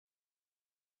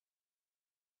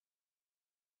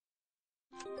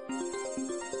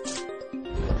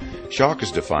Shock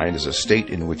is defined as a state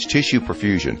in which tissue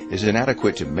perfusion is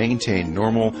inadequate to maintain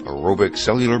normal aerobic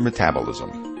cellular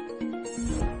metabolism.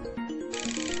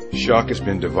 Shock has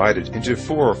been divided into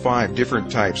 4 or 5 different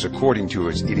types according to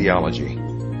its etiology: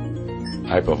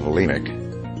 hypovolemic,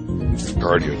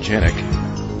 cardiogenic,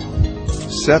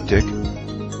 septic,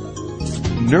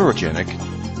 neurogenic,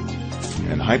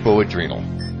 and hypoadrenal.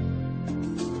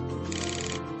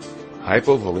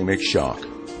 Hypovolemic shock.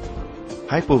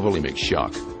 Hypovolemic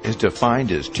shock is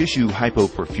defined as tissue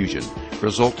hypoperfusion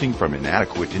resulting from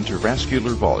inadequate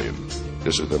intravascular volume.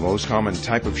 This is the most common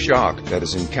type of shock that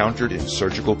is encountered in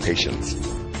surgical patients.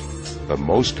 The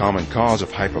most common cause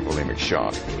of hypovolemic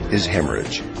shock is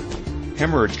hemorrhage.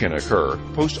 Hemorrhage can occur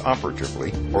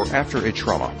post-operatively or after a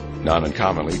trauma. Not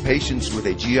uncommonly, patients with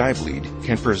a GI bleed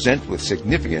can present with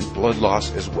significant blood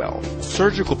loss as well.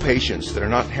 Surgical patients that are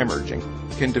not hemorrhaging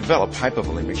can develop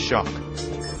hypovolemic shock.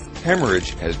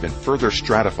 Hemorrhage has been further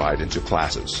stratified into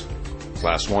classes.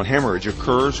 Class 1 hemorrhage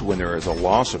occurs when there is a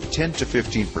loss of 10 to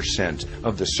 15%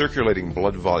 of the circulating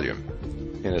blood volume.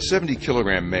 In a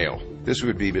 70-kilogram male, this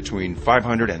would be between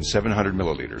 500 and 700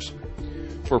 milliliters.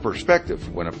 For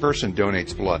perspective, when a person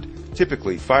donates blood,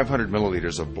 typically 500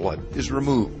 milliliters of blood is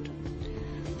removed.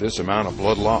 This amount of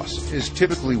blood loss is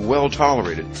typically well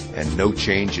tolerated and no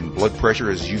change in blood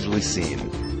pressure is usually seen.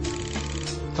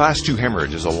 Class 2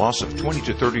 hemorrhage is a loss of 20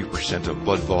 to 30% of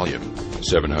blood volume,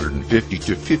 750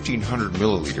 to 1500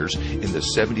 milliliters in the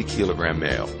 70-kilogram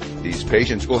male. These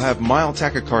patients will have mild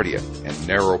tachycardia and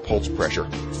narrow pulse pressure,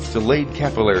 delayed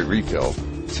capillary refill,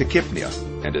 tachypnea,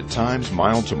 and at times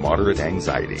mild to moderate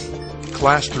anxiety.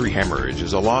 Class 3 hemorrhage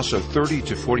is a loss of 30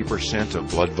 to 40%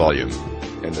 of blood volume.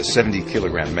 In the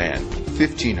 70-kilogram man,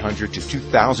 1500 to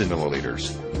 2000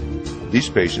 milliliters. These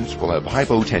patients will have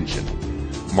hypotension,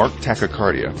 marked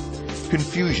tachycardia,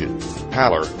 confusion,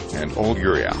 pallor, and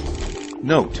oliguria.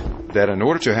 Note that in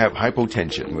order to have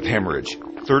hypotension with hemorrhage,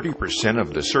 30%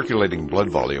 of the circulating blood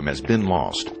volume has been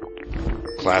lost.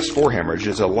 Class 4 hemorrhage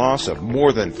is a loss of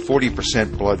more than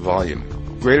 40% blood volume,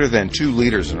 greater than 2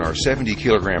 liters in our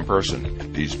 70-kilogram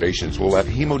person. These patients will have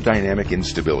hemodynamic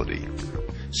instability.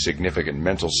 Significant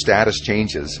mental status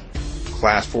changes.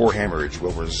 Class 4 hemorrhage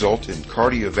will result in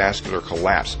cardiovascular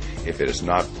collapse if it is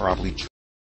not promptly treated.